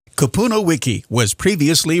KupunaWiki was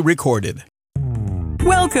previously recorded.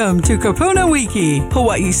 Welcome to KupunaWiki,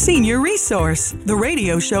 Hawaii's senior resource, the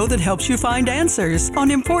radio show that helps you find answers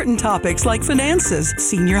on important topics like finances,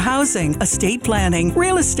 senior housing, estate planning,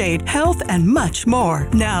 real estate, health, and much more.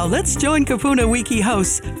 Now, let's join KupunaWiki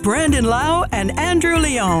hosts Brandon Lau and Andrew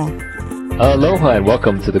Leon. Aloha and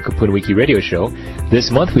welcome to the KupunaWiki radio show.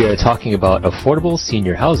 This month we are talking about affordable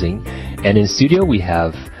senior housing, and in studio we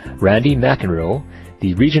have Randeatte McEnroe,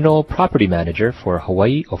 the Regional Property Manager for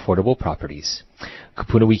Hawaii Affordable Properties.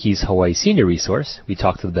 KupunaWiki's Hawaii Senior Resource, we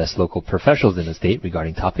talk to the best local professionals in the state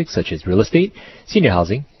regarding topics such as real estate, senior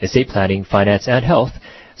housing, estate planning, finance, and health,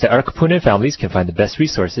 so our Kupuna families can find the best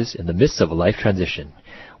resources in the midst of a life transition.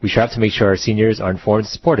 We strive to make sure our seniors are informed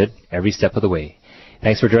and supported every step of the way.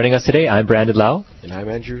 Thanks for joining us today. I'm Brandon Lau. And I'm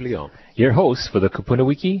Andrew Leon, your host for the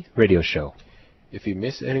KupunaWiki radio show. If you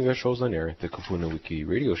miss any of our shows on air, the KupunaWiki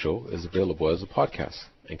radio show is available as a podcast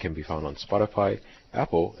and can be found on Spotify,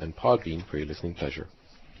 Apple, and Podbean for your listening pleasure.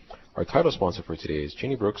 Our title sponsor for today is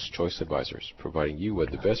Cheney Brooks Choice Advisors, providing you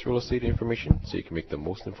with the best real estate information so you can make the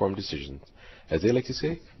most informed decisions. As they like to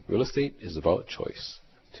say, real estate is about choice.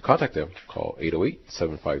 To contact them, call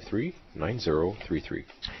 808-753-9033.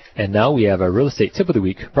 And now we have our real estate tip of the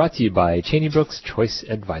week, brought to you by Cheney Brooks Choice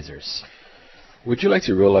Advisors. Would you like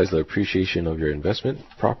to realize the appreciation of your investment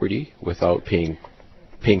property without paying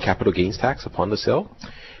capital gains tax upon the sale?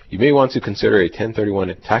 You may want to consider a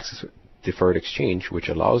 1031 tax-deferred exchange, which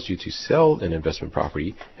allows you to sell an investment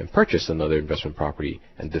property and purchase another investment property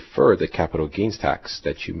and defer the capital gains tax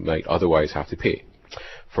that you might otherwise have to pay.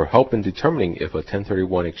 For help in determining if a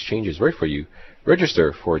 1031 exchange is right for you,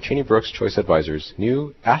 register for Cheney Brooks Choice Advisors'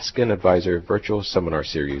 new Ask an Advisor virtual seminar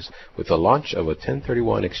series with the launch of a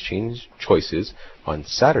 1031 exchange choices on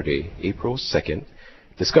Saturday, April 2nd.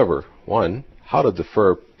 Discover 1. How to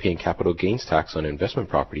defer paying capital gains tax on investment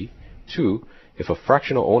property. 2. If a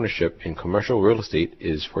fractional ownership in commercial real estate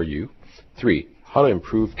is for you. 3. How to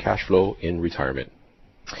improve cash flow in retirement.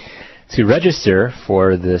 To register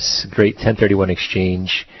for this great 1031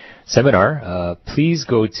 exchange seminar, please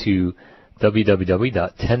go to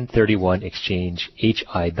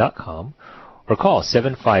www.1031exchangehi.com or call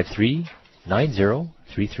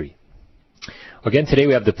 753-9033. Again, today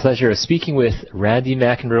we have the pleasure of speaking with Randeatte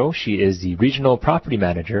McEnroe. She is the Regional Property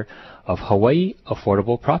Manager of Hawaii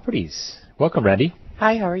Affordable Properties. Welcome, Randy.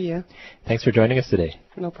 Hi, how are you? Thanks for joining us today.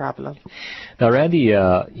 No problem. Now, Randy,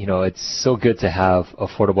 it's so good to have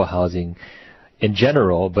affordable housing in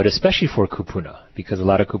general, but especially for Kupuna, because a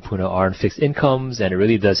lot of Kupuna are on fixed incomes, and it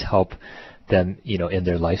really does help them, in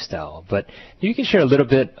their lifestyle. But you can share a little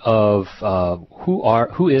bit of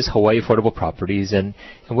who is Hawaii Affordable Properties, and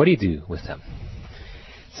what do you do with them?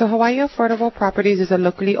 So Hawaii Affordable Properties is a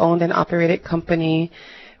locally owned and operated company.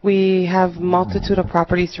 We have multitude of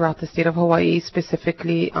properties throughout the state of Hawaii,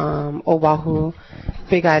 specifically Oahu,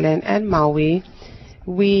 Big Island, and Maui.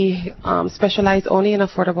 We specialize only in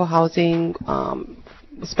affordable housing,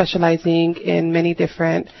 specializing in many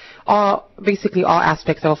different, basically all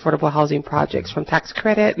aspects of affordable housing projects, from tax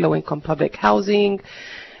credit, low-income public housing,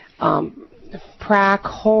 PRAC,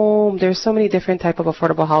 home. There's so many different type of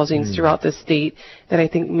affordable housings throughout the state that I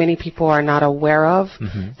think many people are not aware of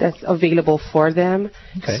that's available for them.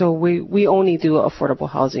 Okay. So we only do affordable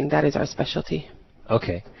housing. That is our specialty.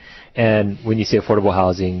 Okay. And when you say affordable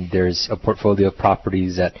housing, there's a portfolio of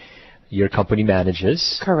properties that your company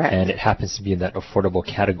manages. Correct. And it happens to be in that affordable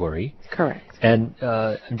category. Correct. And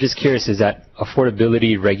I'm just curious, is that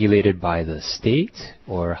affordability regulated by the state,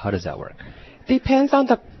 or how does that work? Depends on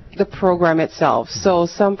the program itself. So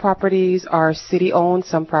some properties are city-owned,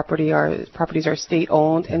 some properties are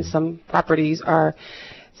state-owned, and some properties are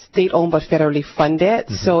state-owned but federally funded.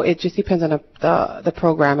 So it just depends on the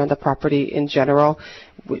program and the property in general.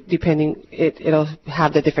 It'll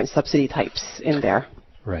have the different subsidy types in there.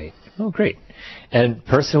 Right. Oh, great. And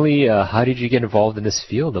personally, how did you get involved in this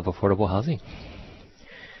field of affordable housing?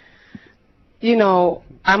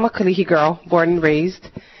 I'm a Kalihi girl, born and raised.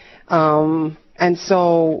 And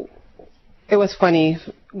so it was funny.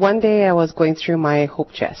 One day I was going through my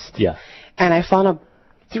hope chest. Yeah. And I found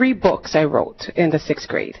 3 books I wrote in the 6th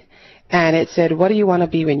grade. And it said, what do you want to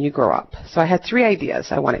be when you grow up? So I had 3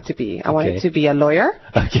 ideas I wanted to be. I wanted to be a lawyer.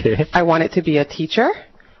 Okay. I wanted to be a teacher.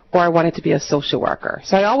 Or I wanted to be a social worker.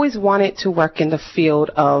 So I always wanted to work in the field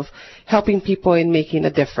of helping people and making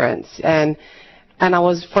a difference. And I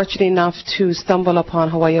was fortunate enough to stumble upon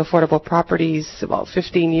Hawaii Affordable Properties about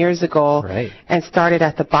 15 years ago. Right. And started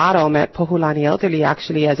at the bottom at Pohulani Elderly,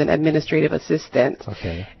 actually, as an administrative assistant.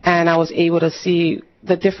 Okay. And I was able to see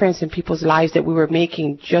the difference in people's lives that we were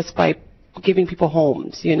making just by giving people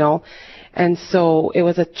homes, And so it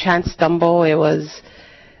was a chance stumble.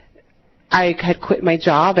 I had quit my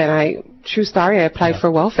job, and true story, I applied for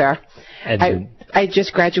welfare. And I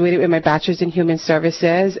just graduated with my bachelor's in human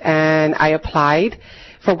services, and I applied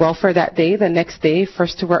for welfare that day. The next day,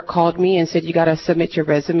 First to Work called me and said, you got to submit your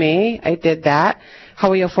resume. I did that.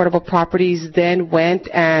 Hawaii Affordable Properties then went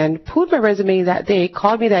and pulled my resume that day,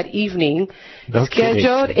 called me that evening,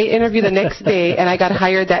 scheduled an interview the next day, and I got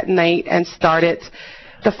hired that night and started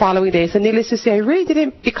the following day. So needless to say, I really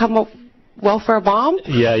didn't become a welfare bomb.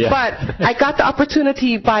 Yeah. But I got the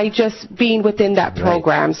opportunity by just being within that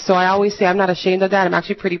program. Right. So I always say I'm not ashamed of that. I'm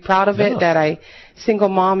actually pretty proud of it, that I single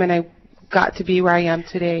mom and I got to be where I am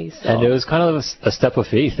today. So. And it was kind of a step of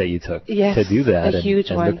faith that you took to do that. A huge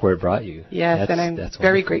one. And look where it brought you. Yes, and I'm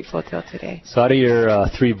very grateful till today. So out of your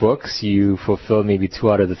 3 books, you fulfilled maybe 2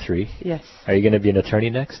 out of the 3. Yes. Are you going to be an attorney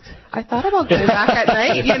next? I thought about going back at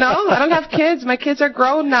night, I don't have kids. My kids are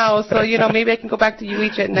grown now, so, maybe I can go back to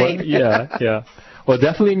UH at night. Well, yeah. Well,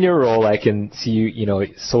 definitely in your role, I can see you,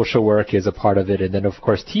 social work is a part of it, and then, of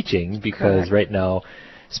course, teaching, because right now,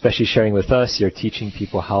 especially sharing with us, you're teaching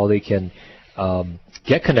people how they can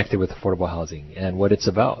get connected with affordable housing and what it's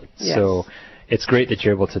about. Yes. So it's great that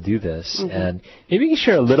you're able to do this. Mm-hmm. And maybe you can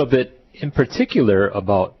share a little bit in particular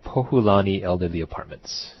about Pohulani Elderly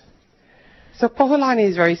Apartments. So Pohulani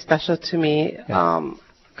is very special to me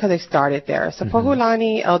because I started there. So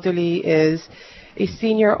Pohulani Elderly is a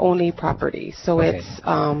senior-only property. So it's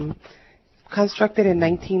constructed in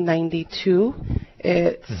 1992.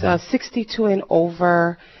 It's 62 and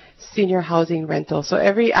over senior housing rental. So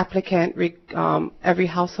every applicant, every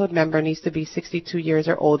household member needs to be 62 years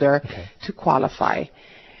or older to qualify.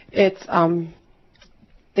 It's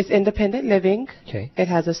independent living. Okay. It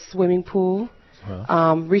has a swimming pool.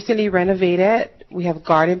 Recently renovated. We have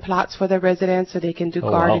garden plots for the residents so they can do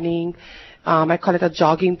gardening. Wow. I call it a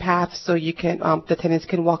jogging path, so you can the tenants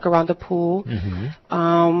can walk around the pool.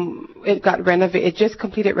 It got renovated. It just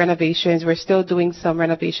completed renovations. We're still doing some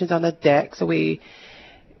renovations on the deck. So we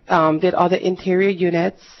did all the interior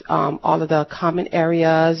units, all of the common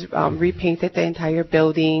areas, repainted the entire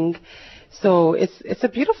building. So it's a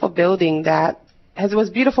beautiful building that was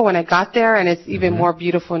beautiful when I got there, and it's even more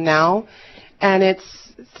beautiful now. And it's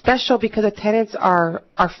special because the tenants are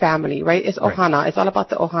family, right? It's ohana. It's all about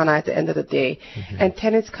the ohana at the end of the day. And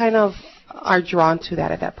tenants kind of are drawn to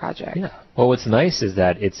that at that project. Yeah. Well, what's nice is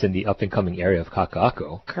that it's in the up-and-coming area of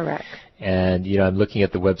Kaka'ako. Correct. And, I'm looking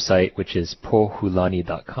at the website, which is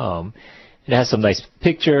pohulani.com. It has some nice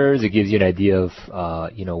pictures. It gives you an idea of,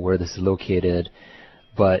 where this is located.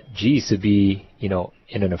 But, geez, to be,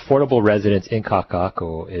 in an affordable residence in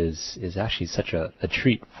Kaka'ako is actually such a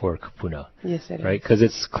treat for Kupuna. Yes, it is. Right? Because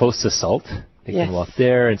it's close to SALT. They can walk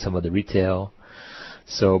there and some of the retail.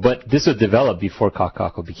 So, but this was developed before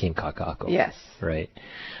Kaka'ako became Kaka'ako. Yes. Right.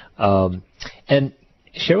 And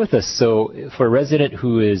share with us, so for a resident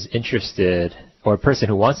who is interested, or a person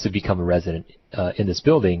who wants to become a resident in this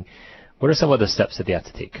building, what are some of the steps that they have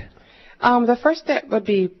to take? The first step would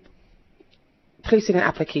be placing an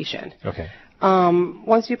application. Okay.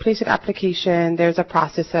 Once you place an application, there's a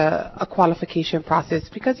process, a qualification process,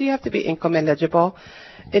 because you have to be income eligible.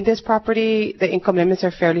 In this property, the income limits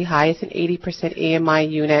are fairly high. It's an 80% AMI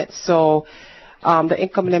unit. So the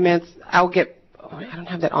income limits, I don't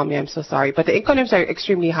have that on me, I'm so sorry. But the income limits are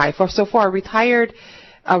extremely high. For a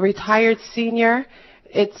retired senior,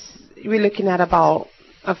 we're looking at about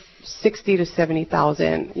 60 to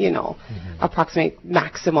 70,000, approximate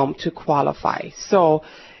maximum to qualify. So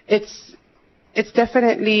it's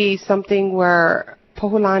definitely something where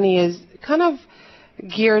Pohulani is kind of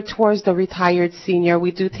geared towards the retired senior.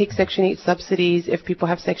 We do take Section 8 subsidies if people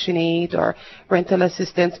have Section 8 or rental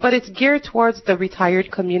assistance, but it's geared towards the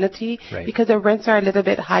retired community because the rents are a little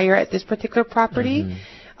bit higher at this particular property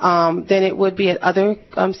than it would be at other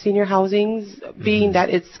senior housings, being that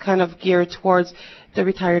it's kind of geared towards the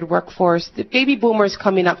retired workforce. The baby boomers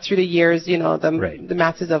coming up through the years, the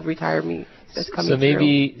masses of retirement that's coming through. So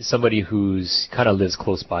maybe somebody who's kind of lives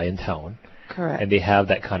close by in town. Correct. And they have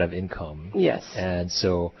that kind of income. Yes. And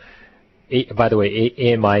so, by the way,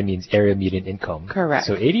 AMI means area median income. Correct.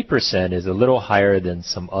 So 80% is a little higher than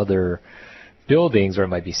some other buildings, or it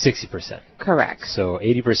might be 60%. Correct. So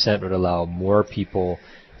 80% would allow more people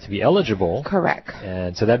to be eligible. Correct.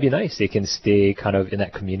 And so that'd be nice. They can stay kind of in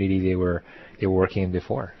that community they were working in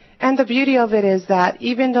before. And the beauty of it is that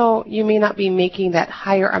even though you may not be making that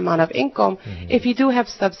higher amount of income, if you do have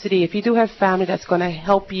subsidy, if you do have family that's going to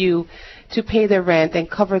help you to pay the rent and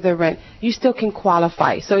cover the rent, you still can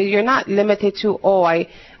qualify. So you're not limited to,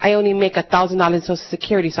 I only make $1,000 in Social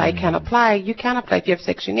Security, so I can't apply. You can apply if you have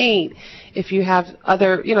Section 8. If you have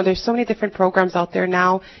other, there's so many different programs out there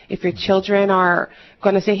now. If your children are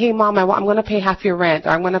going to say, hey, Mom, I'm going to pay half your rent, or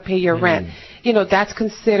I'm going to pay your rent, that's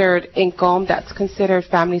considered income, that's considered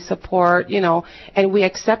family support, and we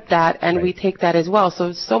accept that, and we take that as well.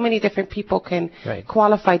 So many different people can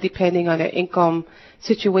qualify depending on their income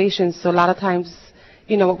situations. So a lot of times,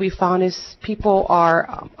 what we found is people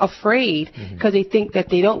are afraid because they think that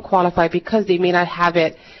they don't qualify because they may not have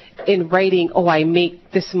it in writing, I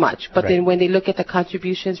make this much. But then when they look at the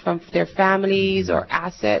contributions from their families or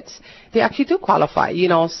assets, they actually do qualify,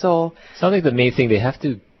 so. Sounds like the main thing, they have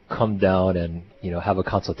to come down and, have a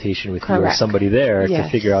consultation with you or somebody there to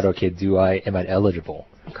figure out, okay, am I eligible?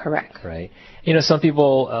 Correct. Right. some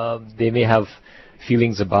people, they may have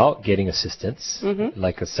feelings about getting assistance,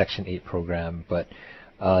 like a Section 8 program, but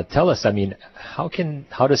tell us,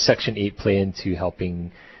 how does Section 8 play into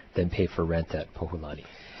helping them pay for rent at Pohulani?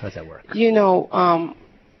 How does that work?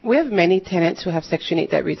 We have many tenants who have Section 8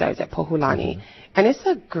 that resides at Pohulani, and it's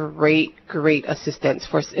a great, great assistance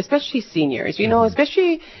for especially seniors,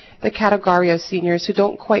 especially the category of seniors who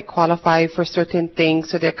don't quite qualify for certain things,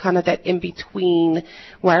 so they're kind of that in-between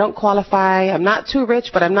where I don't qualify, I'm not too rich,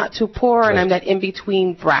 but I'm not too poor, and I'm that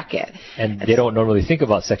in-between bracket. And they don't normally think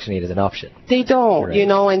about Section 8 as an option. They don't,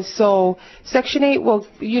 and so Section 8 will,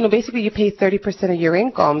 basically you pay 30% of your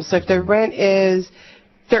income. So if the rent is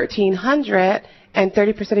 $1,300 and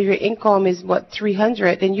 30% of your income is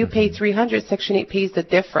 $300, then you pay $300. Section 8 pays the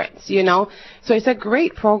difference. So it's a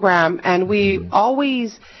great program, and we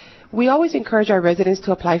always encourage our residents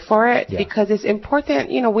to apply for it because it's important.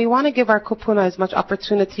 We want to give our kupuna as much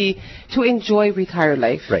opportunity to enjoy retired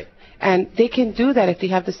life. Right. And they can do that if they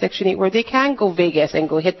have the Section 8 where they can go Vegas and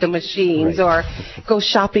go hit the machines or go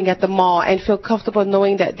shopping at the mall and feel comfortable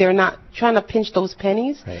knowing that they're not trying to pinch those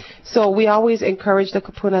pennies. Right. So we always encourage the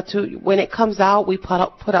kupuna to, when it comes out, we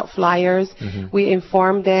put out flyers. We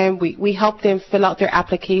inform them. We help them fill out their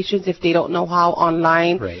applications if they don't know how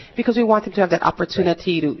online because we want them to have that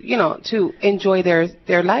opportunity to, to enjoy their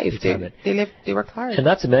life. They work hard. And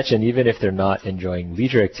not to mention, even if they're not enjoying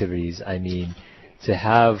leisure activities, to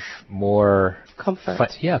have more comfort.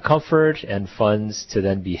 Comfort and funds to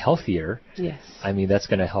then be healthier. Yes. That's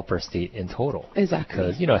going to help our state in total. Exactly.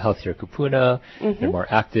 Because, healthier kupuna, they're more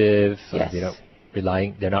active, yes.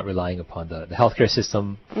 They're not relying upon the healthcare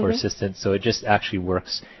system for assistance, so it just actually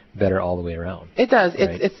works better all the way around. It does.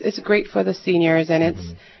 Right? It's great for the seniors, and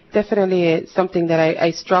it's definitely something that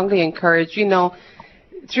I strongly encourage.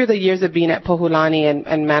 Through the years of being at Pohulani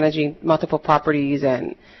and managing multiple properties,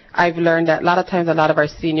 and I've learned that a lot of times a lot of our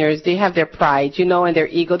seniors, they have their pride, and their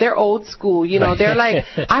ego. They're old school, They're like,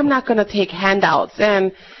 I'm not going to take handouts.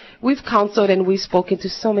 And we've counseled and we've spoken to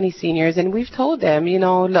so many seniors, and we've told them,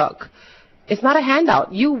 look, it's not a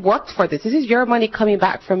handout. You worked for this. This is your money coming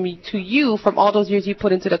back to you from all those years you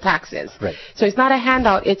put into the taxes. Right. So it's not a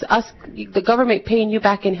handout. It's us, the government, paying you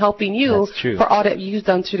back and helping you for all that you've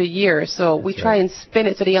done through the years. So we try and spin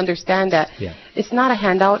it so they understand that it's not a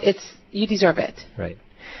handout. It's you deserve it. Right.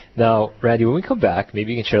 Now, Randy, when we come back,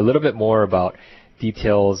 maybe you can share a little bit more about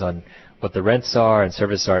details on what the rents are and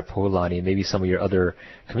services are at Pohulani, and maybe some of your other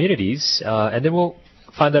communities, and then we'll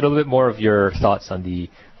find out a little bit more of your thoughts on the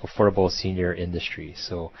affordable senior industry.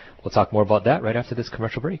 So we'll talk more about that right after this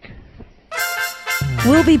commercial break.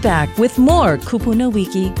 We'll be back with more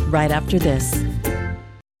KupunaWiki right after this.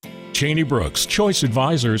 Cheney Brooks Choice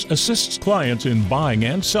Advisors assists clients in buying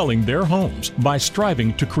and selling their homes by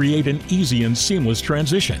striving to create an easy and seamless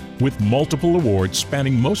transition. With multiple awards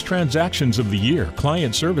spanning most transactions of the year,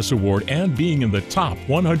 Client Service Award, and being in the top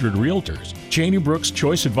 100 realtors, Cheney Brooks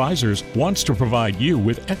Choice Advisors wants to provide you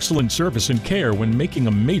with excellent service and care when making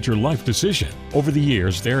a major life decision. Over the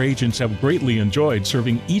years, their agents have greatly enjoyed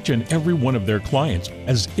serving each and every one of their clients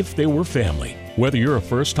as if they were family. Whether you're a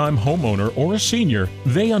first-time homeowner or a senior,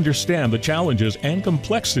 they understand the challenges and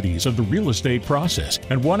complexities of the real estate process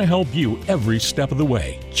and want to help you every step of the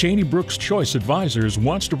way. Cheney Brooks Choice Advisors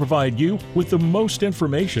wants to provide you with the most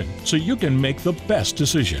information so you can make the best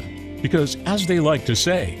decision. Because, as they like to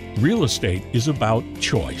say, real estate is about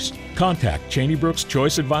choice. Contact Cheney Brooks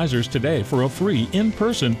Choice Advisors today for a free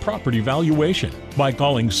in-person property valuation by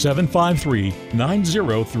calling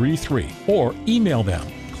 753-9033 or email them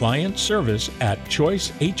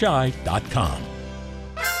clientservice@choicehi.com.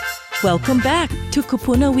 Welcome back to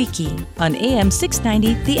KupunaWiki on AM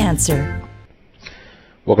 690 The Answer.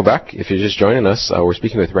 Welcome back. If you're just joining us, we're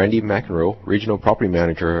speaking with Randeatte McEnroe, Regional Property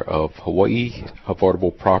Manager of Hawaii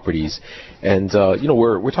Affordable Properties. And,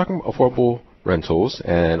 we're talking affordable rentals,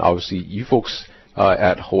 and obviously you folks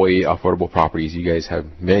at Hawaii Affordable Properties, you guys have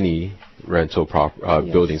many rental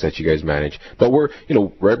buildings that you guys manage. But we're,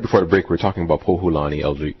 right before the break, we're talking about Pohulani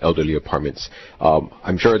elderly apartments.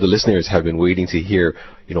 I'm sure the listeners have been waiting to hear,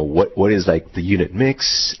 what is like the unit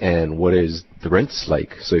mix and what is the rents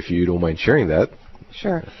like. So if you don't mind sharing that.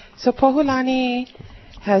 Sure. So Pohulani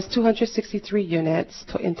has 263 units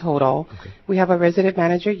in total. Okay. We have a resident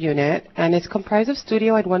manager unit, and it's comprised of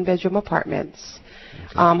studio and one-bedroom apartments.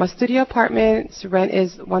 Okay. A studio apartment's rent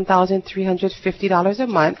is $1,350 a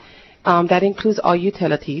month. That includes all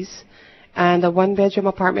utilities. And the one-bedroom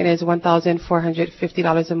apartment is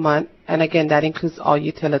 $1,450 a month, and again, that includes all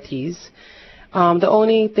utilities. The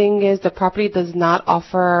only thing is the property does not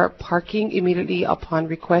offer parking immediately upon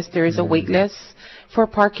request. There is a wait list for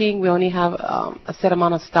parking. We only have a set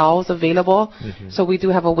amount of stalls available, so we do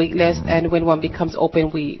have a wait list, and when one becomes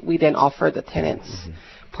open, we then offer the tenants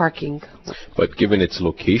parking. But given its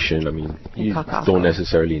location, I mean, you don't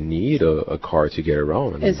necessarily need a car to get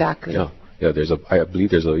around. I mean, exactly. Yeah. I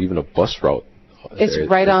believe there's even a bus route. It's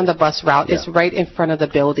right on the bus route. Yeah. It's right in front of the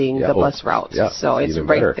building, the bus route. Yeah, so it's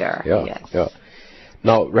right there. Yeah. Yes. Yeah.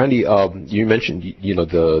 Now, Randy, you mentioned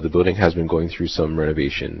the building has been going through some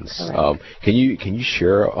renovations. Can you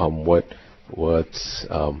share what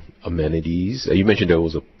amenities? You mentioned there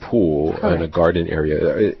was a pool and a garden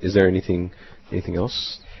area. Is there anything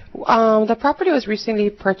else? The property was recently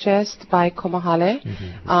purchased by Komahale,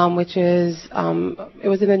 which is, it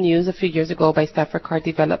was in the news a few years ago by Stafford Card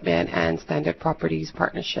Development and Standard Properties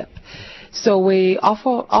Partnership. So we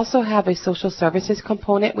also have a social services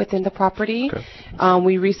component within the property. Okay.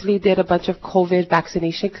 We recently did a bunch of COVID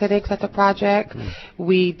vaccination clinics at the project.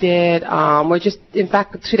 We did, in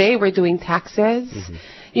fact, today we're doing taxes.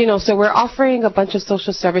 So we're offering a bunch of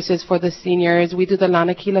social services for the seniors. We do the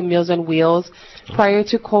Lanakila Meals on Wheels. Prior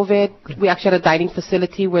to COVID, we actually had a dining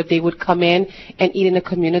facility where they would come in and eat in a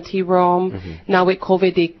community room. Now with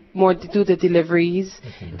COVID, they more do the deliveries.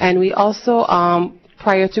 And we also,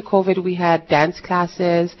 prior to COVID, we had dance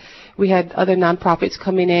classes. We had other nonprofits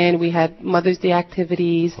coming in. We had Mother's Day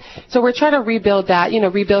activities. So we're trying to rebuild that,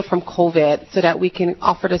 rebuild from COVID so that we can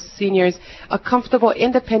offer the seniors a comfortable,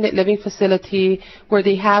 independent living facility where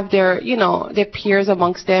they have their peers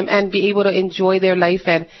amongst them and be able to enjoy their life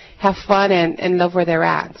and have fun and love where they're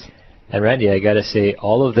at. And Randy, I got to say,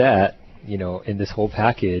 all of that, in this whole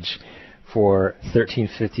package for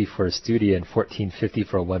 $1,350 for a studio and $1,450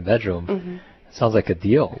 for a one-bedroom, sounds like a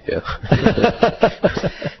deal. Yeah.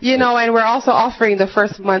 And we're also offering the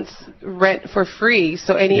first month's rent for free.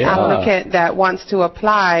 So any applicant that wants to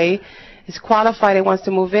apply, is qualified and wants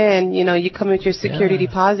to move in, you come with your security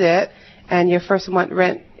deposit and your first month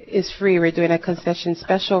rent is free. We're doing a concession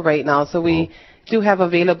special right now. So we do have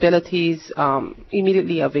availabilities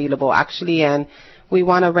immediately available, actually. And we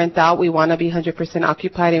want to rent out. We want to be 100%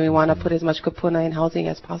 occupied, and we want to put as much kapuna in housing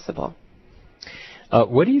as possible.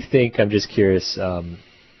 What do you think? I'm just curious. I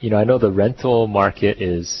know the rental market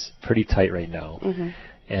is pretty tight right now,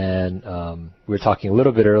 and we were talking a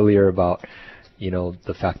little bit earlier about,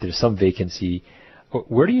 the fact that there's some vacancy.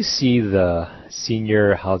 Where do you see the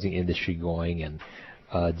senior housing industry going, and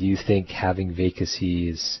do you think having vacancy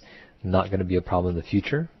is not going to be a problem in the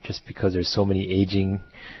future, just because there's so many aging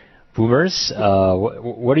boomers?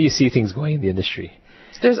 Where do you see things going in the industry?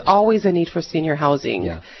 There's always a need for senior housing.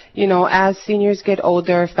 Yeah. As seniors get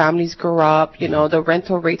older, families grow up, the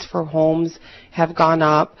rental rates for homes have gone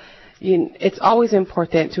up. It's always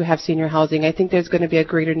important to have senior housing. I think there's going to be a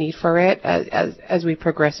greater need for it as we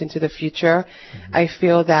progress into the future. I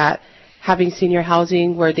feel that having senior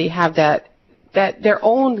housing where they have that their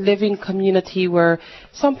own living community where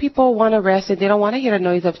some people want to rest and they don't want to hear the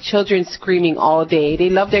noise of children screaming all day. They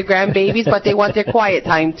love their grandbabies, but they want their quiet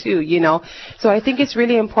time too, So I think it's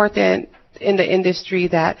really important in the industry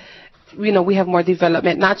that, we have more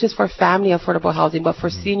development, not just for family affordable housing, but for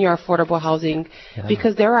senior affordable housing,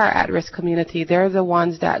 because they're our at-risk community. They're the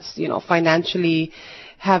ones that, financially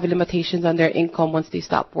have limitations on their income once they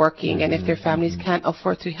stop working. And if their families can't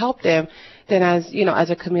afford to help them, then as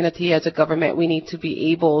a community, as a government, we need to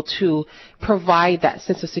be able to provide that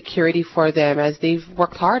sense of security for them, as they've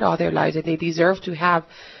worked hard all their lives and they deserve to have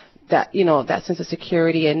that, that sense of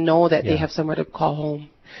security and know that they have somewhere to call home.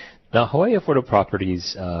 Now, Hawaii Affordable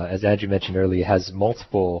Properties, as Andrew mentioned earlier, has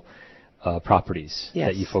multiple properties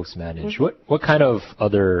that you folks manage. What kind of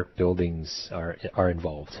other buildings are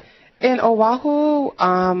involved? In Oahu,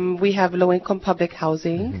 we have low-income public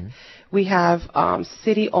housing. We have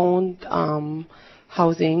city-owned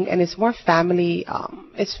housing, and it's more family.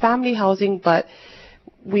 It's family housing, but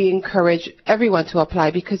we encourage everyone to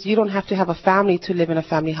apply because you don't have to have a family to live in a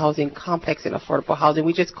family housing complex in affordable housing.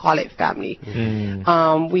 We just call it family.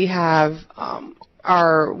 We have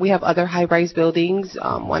other high-rise buildings,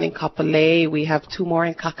 one in Kapolei. We have three more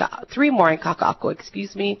in Kaka'ako,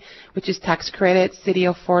 which is tax credit, city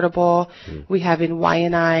affordable. We have in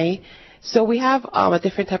Waianae. So we have a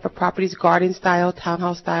different type of properties, garden style,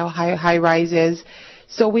 townhouse style, high-rises.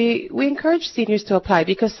 So we encourage seniors to apply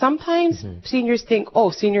because sometimes seniors think,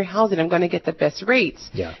 oh, senior housing, I'm going to get the best rates.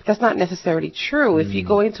 Yeah. That's not necessarily true. If you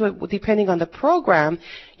go into it, depending on the program,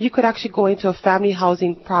 you could actually go into a family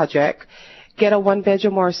housing project, get a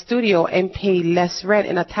one-bedroom or a studio, and pay less rent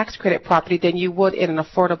in a tax credit property than you would in an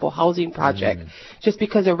affordable housing project, just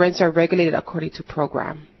because the rents are regulated according to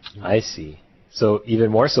program. I see. So even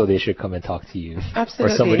more so, they should come and talk to you.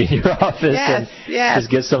 Absolutely. Or somebody in your office and just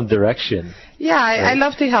get some direction. Yeah, I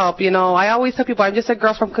love to help. I always tell people I'm just a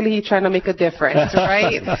girl from Kalihi trying to make a difference,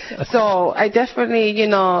 right? So I definitely,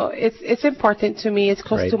 it's important to me. It's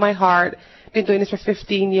close to my heart. Been doing this for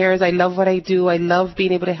 15 years. I love what I do. I love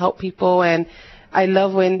being able to help people, and I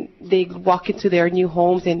love when they walk into their new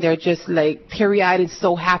homes and they're just like teary-eyed and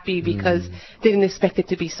so happy because they didn't expect it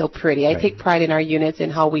to be so pretty. I take pride in our units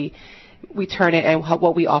and how we turn it and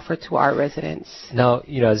what we offer to our residents. Now,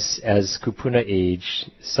 as kupuna age,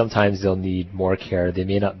 sometimes they'll need more care. They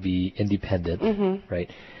may not be independent, right?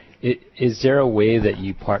 Is there a way that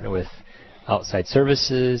you partner with outside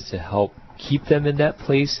services to help keep them in that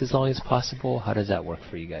place as long as possible? How does that work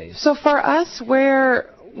for you guys? So for us, we're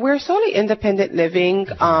solely independent living.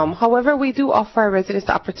 However, we do offer our residents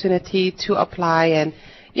the opportunity to apply, and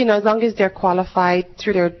as long as they're qualified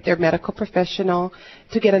through their medical professional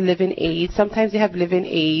to get a live-in aid. Sometimes they have live-in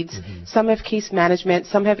aides. Some have case management.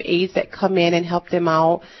 Some have aides that come in and help them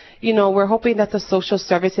out. We're hoping that the social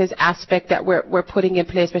services aspect that we're putting in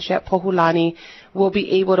place, especially at Pohulani, will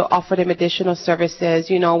be able to offer them additional services.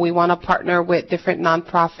 We want to partner with different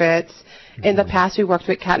nonprofits. In the past, we worked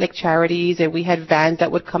with Catholic Charities, and we had vans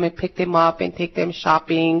that would come and pick them up and take them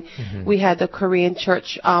shopping. We had the Korean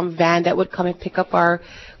church van that would come and pick up our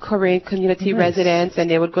Korean community residents, and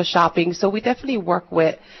they would go shopping. So we definitely work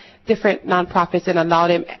with different nonprofits and allow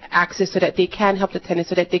them access so that they can help the tenants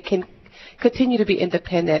so that they can continue to be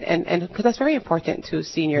independent, and because that's very important to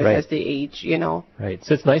seniors as they age, Right.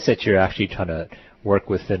 So it's nice that you're actually trying to work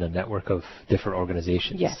within a network of different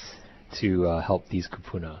organizations. Yes. To help these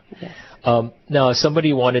kupuna. Yes. Now, if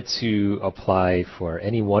somebody wanted to apply for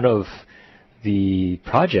any one of the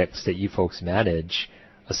projects that you folks manage,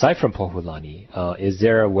 aside from Pohulani, is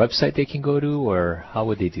there a website they can go to, or how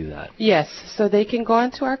would they do that? Yes. So they can go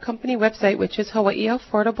onto our company website, which is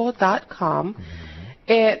hawaiiaffordable.com.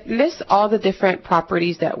 It lists all the different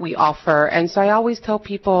properties that we offer. And so I always tell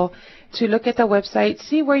people to look at the website,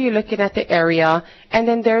 see where you're looking at the area, and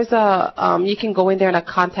then there's you can go in there and a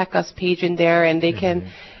contact us page in there, and they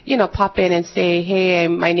can, pop in and say, hey,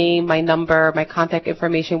 my name, my number, my contact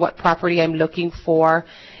information, what property I'm looking for.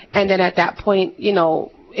 And then at that point,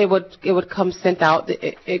 it would come sent out.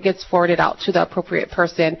 It gets forwarded out to the appropriate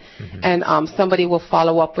person, and somebody will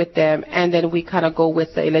follow up with them, and then we kind of go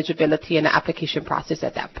with the eligibility and the application process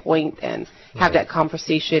at that point and have that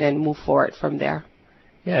conversation and move forward from there.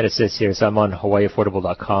 Yeah, it says here, so I'm on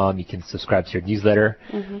hawaiiaffordable.com. You can subscribe to your newsletter.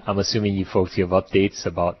 I'm assuming you folks have updates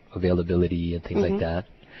about availability and things like that.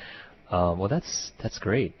 Well, that's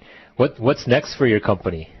great. What's next for your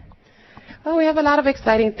company? Well, we have a lot of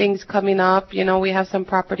exciting things coming up. We have some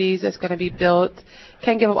properties that's going to be built.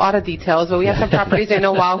 Can't give all the details, but we have some properties in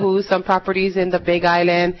Oahu, some properties in the Big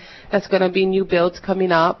Island. That's going to be new builds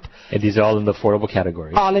coming up. And these are all in the affordable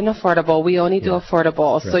category? All in affordable. We only do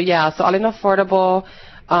affordable. Right. So all in affordable.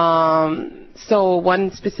 So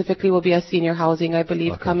one specifically will be a senior housing, I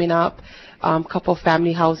believe, coming up. Couple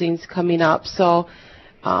family housings coming up. So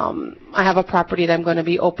I have a property that I'm going to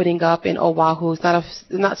be opening up in Oahu. It's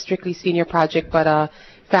not strictly senior project, but a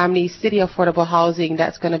family city affordable housing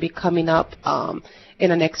that's going to be coming up in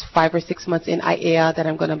the next 5 or 6 months in Aiea that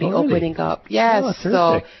I'm going to be opening up. Yes,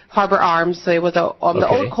 so Harbor Arms. So it was the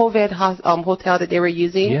old COVID hotel that they were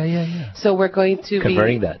using. Yeah. So we're going to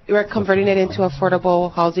converting We're converting it into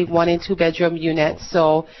affordable housing, 1 and 2 bedroom units.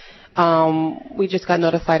 So we just got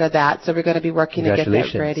notified of that, so we're going to be working to get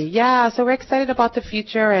that ready. Yeah, so we're excited about the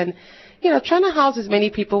future and, trying to house as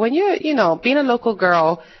many people. When you're, being a local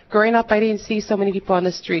girl, growing up, I didn't see so many people on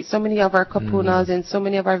the street, so many of our kapunas and so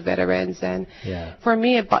many of our veterans. And for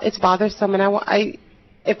me, it's bothersome. And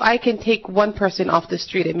if I can take one person off the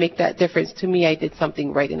street and make that difference, to me, I did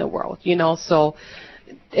something right in the world, So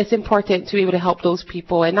it's important to be able to help those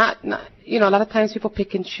people and not a lot of times people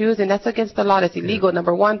pick and choose, and that's against the law. That's illegal,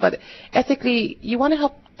 number one. But ethically, you want to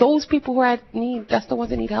help those people who are at need. That's the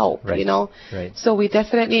ones that need help, Right. Right. So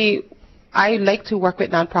I like to work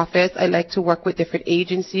with nonprofits. I like to work with different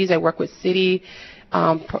agencies. I work with city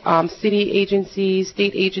agencies,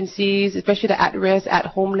 state agencies, especially the at-risk, at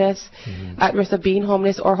risk of being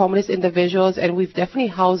homeless or homeless individuals. And we've definitely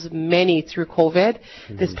housed many through COVID.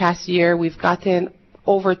 This past year, we've gotten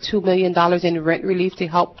over $2 million in rent relief to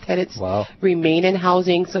help tenants remain in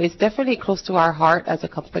housing. So it's definitely close to our heart as a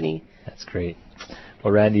company. That's great.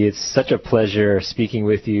 Well, Randy, it's such a pleasure speaking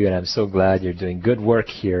with you, and I'm so glad you're doing good work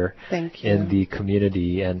here in the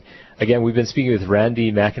community. And again, we've been speaking with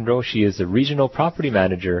Randeatte McEnroe. She is the Regional Property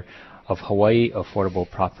Manager of Hawaii Affordable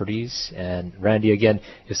Properties. And Randy, again,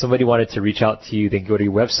 if somebody wanted to reach out to you, they can go to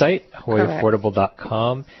your website,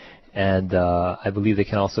 hawaiiaffordable.com, and I believe they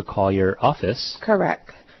can also call your office.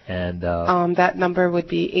 Correct. And that number would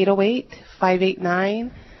be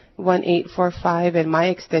 808-589-1845, and my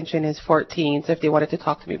extension is 14. So if they wanted to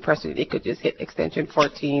talk to me personally, they could just hit extension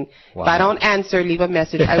 14. Wow. If I don't answer, leave a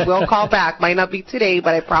message. I will call back. Might not be today,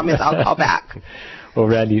 but I promise I'll call back. Well,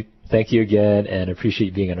 Randy, thank you again, and appreciate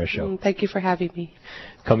you being on our show. Thank you for having me.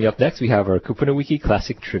 Coming up next, we have our KupunaWiki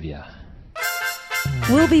Classic Trivia.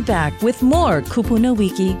 We'll be back with more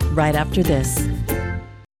KupunaWiki right after this.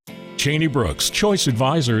 Cheney Brooks Choice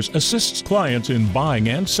Advisors assists clients in buying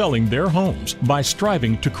and selling their homes by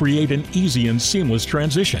striving to create an easy and seamless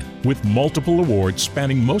transition. With multiple awards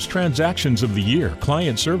spanning most transactions of the year,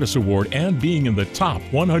 Client Service Award, and being in the top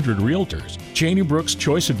 100 realtors, Cheney Brooks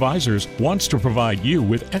Choice Advisors wants to provide you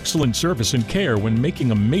with excellent service and care when making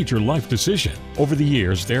a major life decision. Over the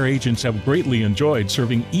years, their agents have greatly enjoyed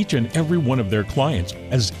serving each and every one of their clients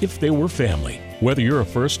as if they were family. Whether you're a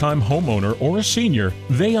first-time homeowner or a senior,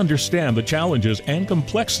 they understand the challenges and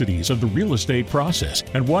complexities of the real estate process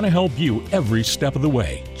and want to help you every step of the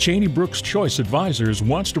way. Cheney Brooks Choice Advisors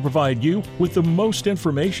wants to provide you with the most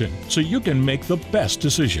information so you can make the best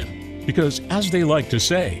decision. Because, as they like to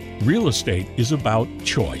say, real estate is about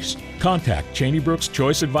choice. Contact Cheney Brooks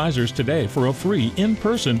Choice Advisors today for a free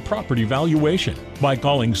in-person property valuation by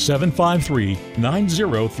calling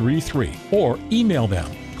 753-9033 or email them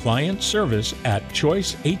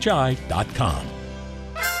clientservice@choicehi.com.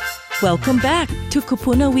 Welcome back to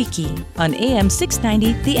KupunaWiki on AM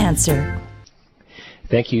 690 The Answer.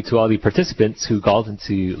 Thank you to all the participants who called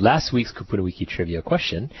into last week's KupunaWiki trivia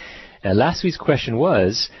question. And last week's question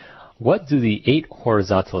was, what do the 8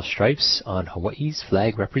 horizontal stripes on Hawaii's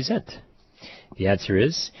flag represent? The answer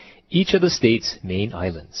is each of the state's main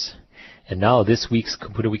islands. And now this week's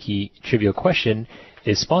KupunaWiki trivia question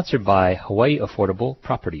is sponsored by Hawaii Affordable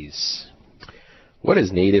Properties. What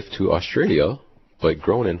is native to Australia but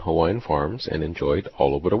grown in Hawaiian farms and enjoyed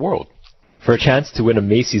all over the world? For a chance to win a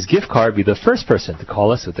Macy's gift card, be the first person to call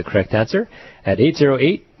us with the correct answer at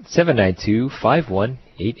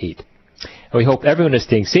 808-792-5188. And we hope everyone is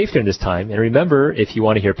staying safe during this time. And remember, if you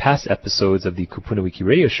want to hear past episodes of the KupunaWiki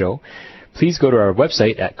radio show, please go to our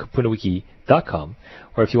website at KupunaWiki.com.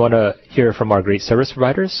 Or if you want to hear from our great service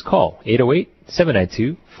providers, call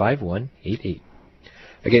 808-792-5188.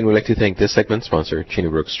 Again, we'd like to thank this segment's sponsor, Cheney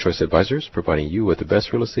Brooks Choice Advisors, providing you with the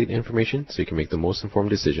best real estate information so you can make the most informed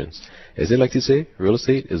decisions. As they like to say, real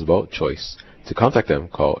estate is about choice. To contact them,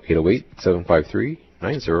 call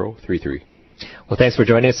 808-753-9033. Well, thanks for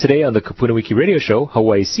joining us today on the KupunaWiki radio show,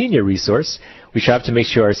 Hawaii's senior resource. We strive to make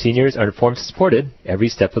sure our seniors are informed and supported every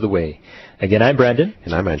step of the way. Again, I'm Brandon.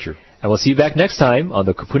 And I'm Andrew. And we'll see you back next time on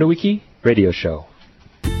the KupunaWiki radio show.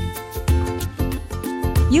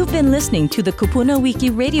 You've been listening to the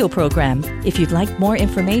KupunaWiki radio program. If you'd like more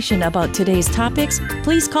information about today's topics,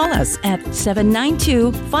 please call us at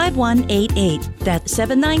 792-5188. That's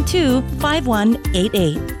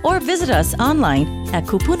 792-5188. Or visit us online at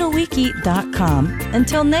KupunaWiki.com.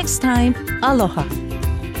 Until next time, aloha.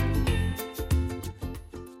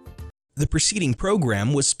 The preceding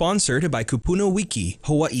program was sponsored by KupunaWiki,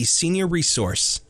 Hawaii's senior resource.